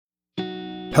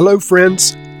Hello,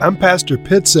 friends. I'm Pastor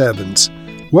Pitts Evans.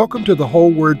 Welcome to the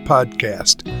Whole Word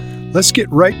Podcast. Let's get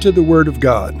right to the Word of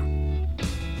God.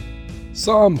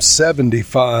 Psalm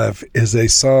 75 is a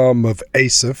psalm of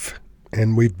Asaph,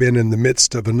 and we've been in the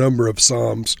midst of a number of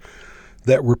psalms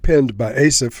that were penned by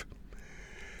Asaph.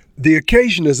 The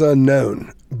occasion is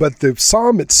unknown, but the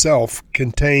psalm itself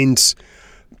contains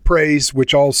praise,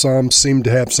 which all psalms seem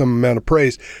to have some amount of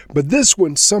praise, but this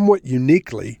one somewhat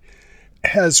uniquely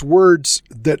has words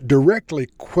that directly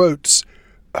quote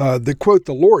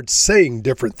the Lord saying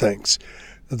different things.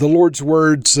 The Lord's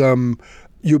words,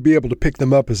 you'll be able to pick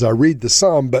them up as I read the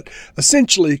psalm, but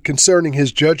essentially concerning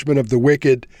his judgment of the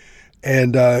wicked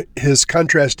and his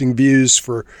contrasting views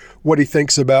for what he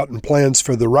thinks about and plans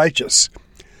for the righteous.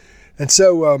 And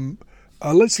so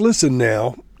let's listen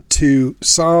now to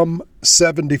Psalm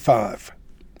 75.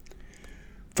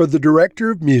 For the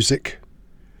director of music,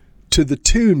 to the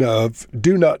tune of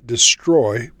Do Not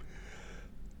Destroy,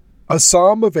 a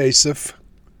psalm of Asaph,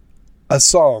 a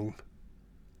song.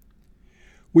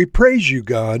 We praise you,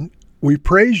 God, we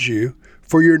praise you,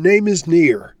 for your name is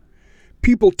near.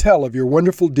 People tell of your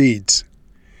wonderful deeds.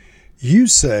 You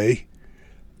say,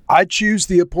 I choose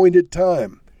the appointed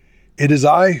time. It is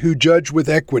I who judge with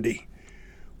equity.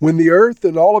 When the earth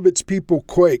and all of its people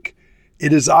quake,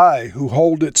 it is I who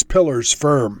hold its pillars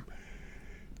firm.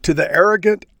 To the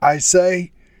arrogant I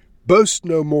say, boast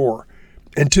no more,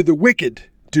 and to the wicked,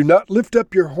 do not lift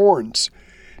up your horns.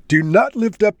 Do not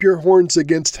lift up your horns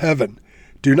against heaven.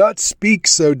 Do not speak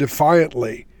so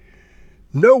defiantly.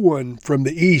 No one from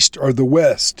the east or the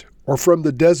west or from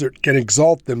the desert can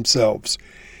exalt themselves.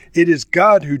 It is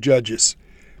God who judges.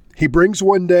 He brings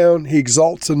one down, he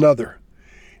exalts another.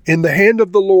 In the hand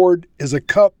of the Lord is a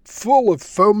cup full of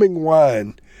foaming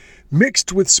wine,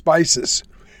 mixed with spices.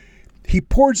 He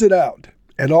pours it out,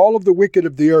 and all of the wicked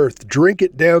of the earth drink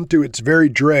it down to its very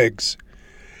dregs.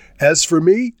 As for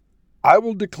me, I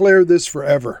will declare this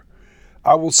forever.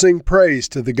 I will sing praise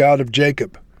to the God of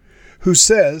Jacob, who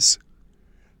says,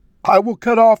 I will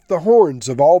cut off the horns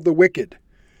of all the wicked,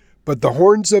 but the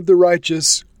horns of the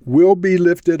righteous will be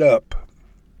lifted up.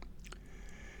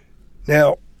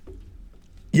 Now,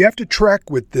 you have to track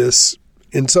with this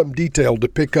in some detail to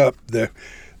pick up the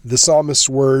psalmist's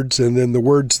words and then the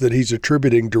words that he's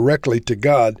attributing directly to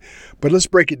God. But let's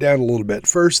break it down a little bit.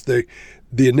 First, the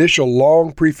initial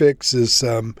long prefix is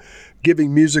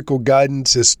giving musical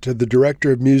guidance as to the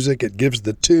director of music. It gives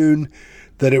the tune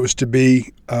that it was to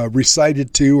be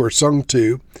recited to or sung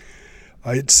to.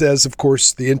 It says, of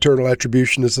course, the internal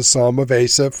attribution is a psalm of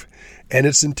Asaph, and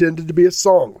it's intended to be a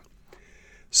song.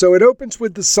 So it opens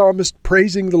with the psalmist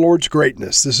praising the Lord's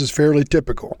greatness. This is fairly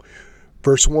typical.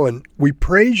 Verse 1, we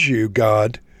praise you,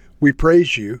 God, we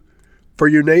praise you, for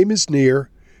your name is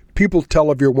near. People tell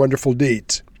of your wonderful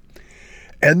deeds.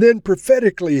 And then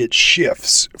prophetically it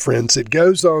shifts, friends. It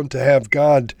goes on to have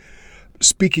God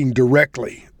speaking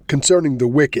directly concerning the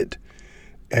wicked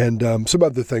and some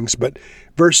other things. But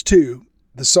verse 2,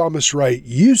 the psalmist writes,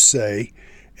 you say,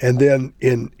 and then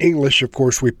in English, of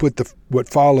course, we put what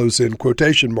follows in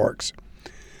quotation marks.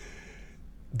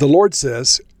 The Lord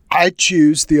says, I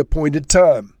choose the appointed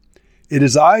time. It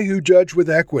is I who judge with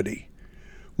equity.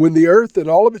 When the earth and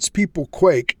all of its people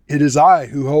quake, it is I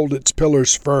who hold its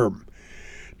pillars firm.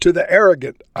 To the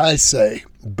arrogant, I say,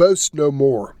 boast no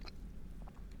more.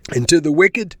 And to the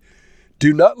wicked,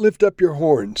 do not lift up your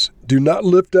horns. Do not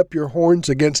lift up your horns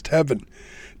against heaven.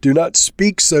 Do not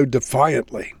speak so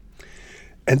defiantly.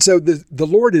 And so the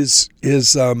Lord is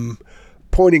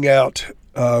pointing out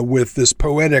with this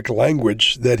poetic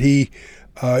language that he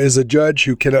is a judge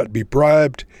who cannot be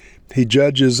bribed. He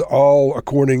judges all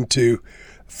according to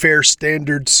fair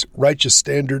standards, righteous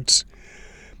standards.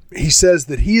 He says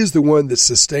that he is the one that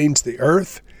sustains the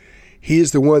earth. He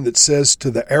is the one that says to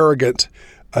the arrogant,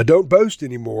 don't boast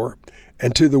anymore,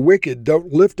 and to the wicked,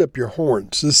 don't lift up your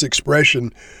horns. This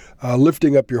expression,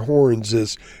 lifting up your horns,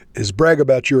 is brag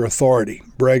about your authority,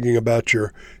 bragging about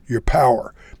your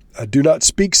power. Do not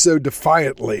speak so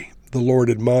defiantly, the Lord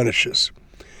admonishes.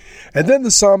 And then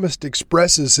the psalmist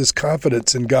expresses his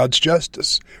confidence in God's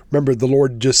justice. Remember, the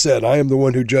Lord just said, I am the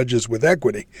one who judges with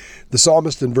equity. The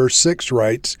psalmist in verse 6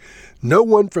 writes, no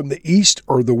one from the east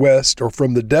or the west or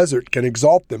from the desert can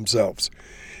exalt themselves.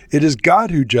 It is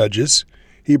God who judges.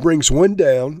 He brings one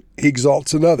down, he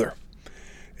exalts another.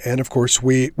 And of course,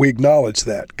 we acknowledge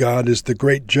that. God is the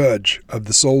great judge of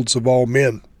the souls of all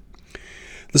men.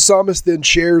 The psalmist then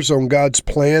shares on God's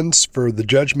plans for the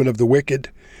judgment of the wicked.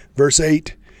 Verse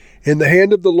 8, in the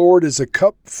hand of the Lord is a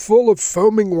cup full of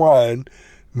foaming wine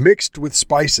mixed with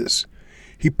spices.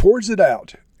 He pours it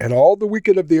out, and all the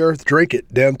wicked of the earth drink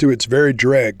it down to its very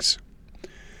dregs.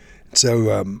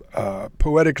 So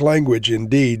poetic language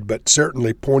indeed, but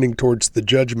certainly pointing towards the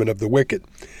judgment of the wicked.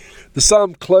 The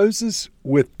psalm closes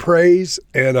with praise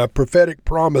and a prophetic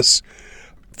promise,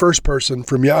 first person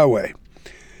from Yahweh.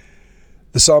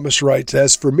 The psalmist writes,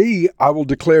 "As for me, I will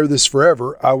declare this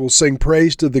forever. I will sing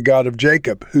praise to the God of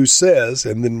Jacob, who says,"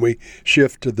 and then we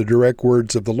shift to the direct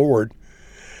words of the Lord,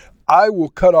 "I will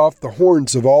cut off the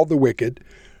horns of all the wicked,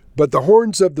 but the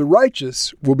horns of the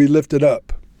righteous will be lifted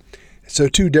up." So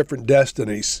two different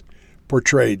destinies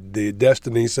portrayed, the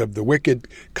destinies of the wicked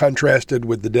contrasted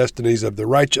with the destinies of the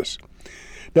righteous.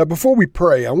 Now, before we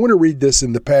pray, I want to read this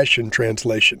in the Passion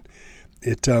Translation.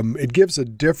 It gives a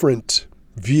different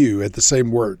view at the same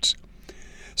words.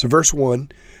 So verse 1,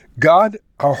 "God,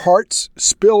 our hearts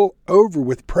spill over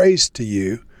with praise to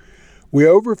you. We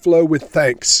overflow with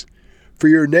thanks, for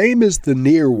your name is the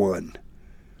near one.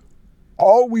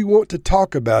 All we want to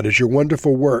talk about is your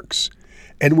wonderful works,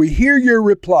 and we hear your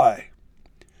reply.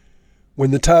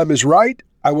 When the time is right,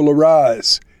 I will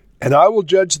arise, and I will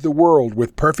judge the world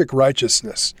with perfect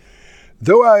righteousness.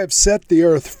 Though I have set the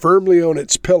earth firmly on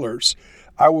its pillars,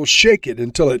 I will shake it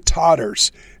until it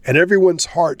totters, and everyone's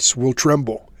hearts will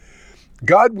tremble.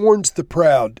 God warns the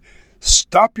proud,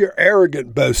 'Stop your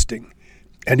arrogant boasting.'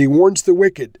 And he warns the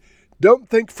wicked, 'Don't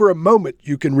think for a moment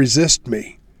you can resist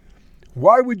me.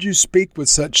 Why would you speak with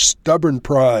such stubborn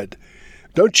pride?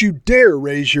 Don't you dare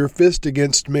raise your fist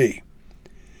against me.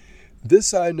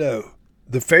 This I know,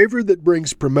 the favor that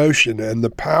brings promotion and the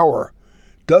power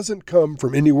doesn't come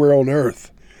from anywhere on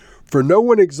earth. For no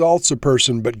one exalts a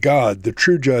person but God, the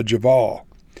true judge of all.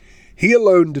 He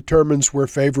alone determines where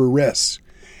favor rests.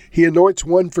 He anoints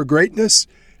one for greatness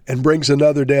and brings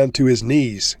another down to his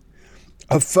knees.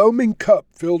 A foaming cup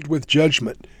filled with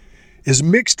judgment is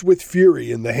mixed with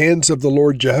fury in the hands of the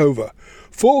Lord Jehovah,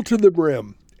 full to the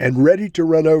brim and ready to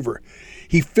run over.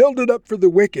 He filled it up for the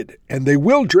wicked, and they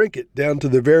will drink it down to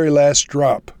the very last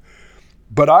drop.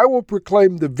 But I will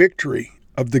proclaim the victory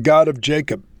of the God of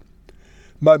Jacob.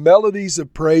 My melodies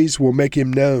of praise will make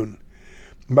him known.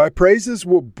 My praises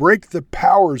will break the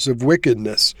powers of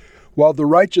wickedness, while the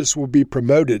righteous will be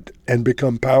promoted and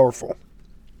become powerful."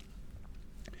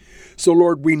 So,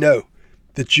 Lord, we know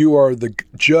that you are the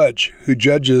judge who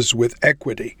judges with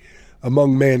equity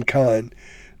among mankind.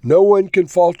 No one can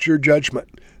fault your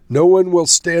judgment. No one will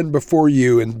stand before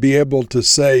you and be able to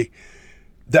say,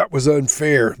 "That was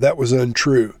unfair, that was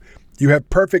untrue." You have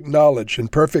perfect knowledge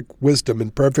and perfect wisdom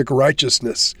and perfect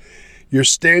righteousness. Your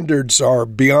standards are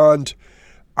beyond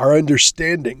our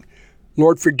understanding.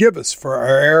 Lord, forgive us for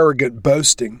our arrogant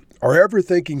boasting or ever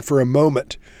thinking for a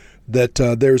moment that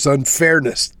there's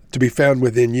unfairness to be found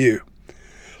within you.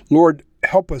 Lord,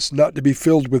 help us not to be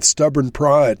filled with stubborn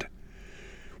pride.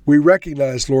 We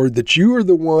recognize, Lord, that you are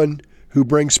the one who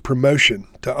brings promotion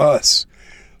to us.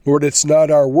 Lord, it's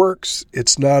not our works,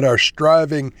 it's not our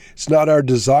striving, it's not our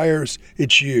desires,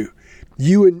 it's you.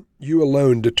 You and you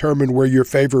alone determine where your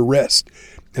favor rests.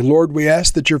 And Lord, we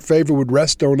ask that your favor would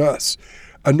rest on us.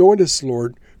 Anoint us,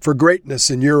 Lord, for greatness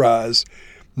in your eyes,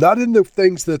 not in the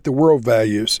things that the world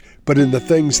values, but in the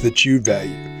things that you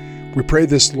value. We pray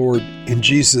this, Lord, in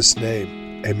Jesus'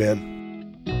 name. Amen.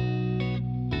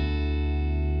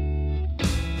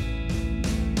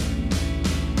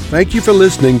 Thank you for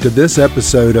listening to this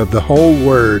episode of The Whole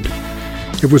Word.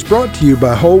 It was brought to you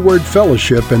by Whole Word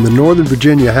Fellowship and the Northern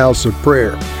Virginia House of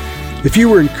Prayer. If you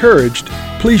were encouraged,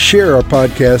 please share our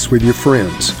podcast with your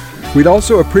friends. We'd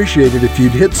also appreciate it if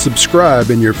you'd hit subscribe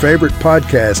in your favorite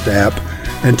podcast app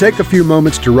and take a few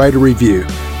moments to write a review.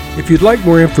 If you'd like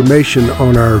more information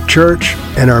on our church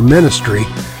and our ministry,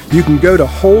 you can go to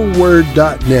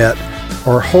wholeword.net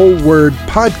or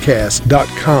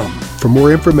wholewordpodcast.com for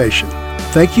more information.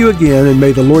 Thank you again, and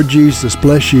may the Lord Jesus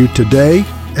bless you today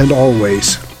and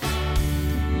always.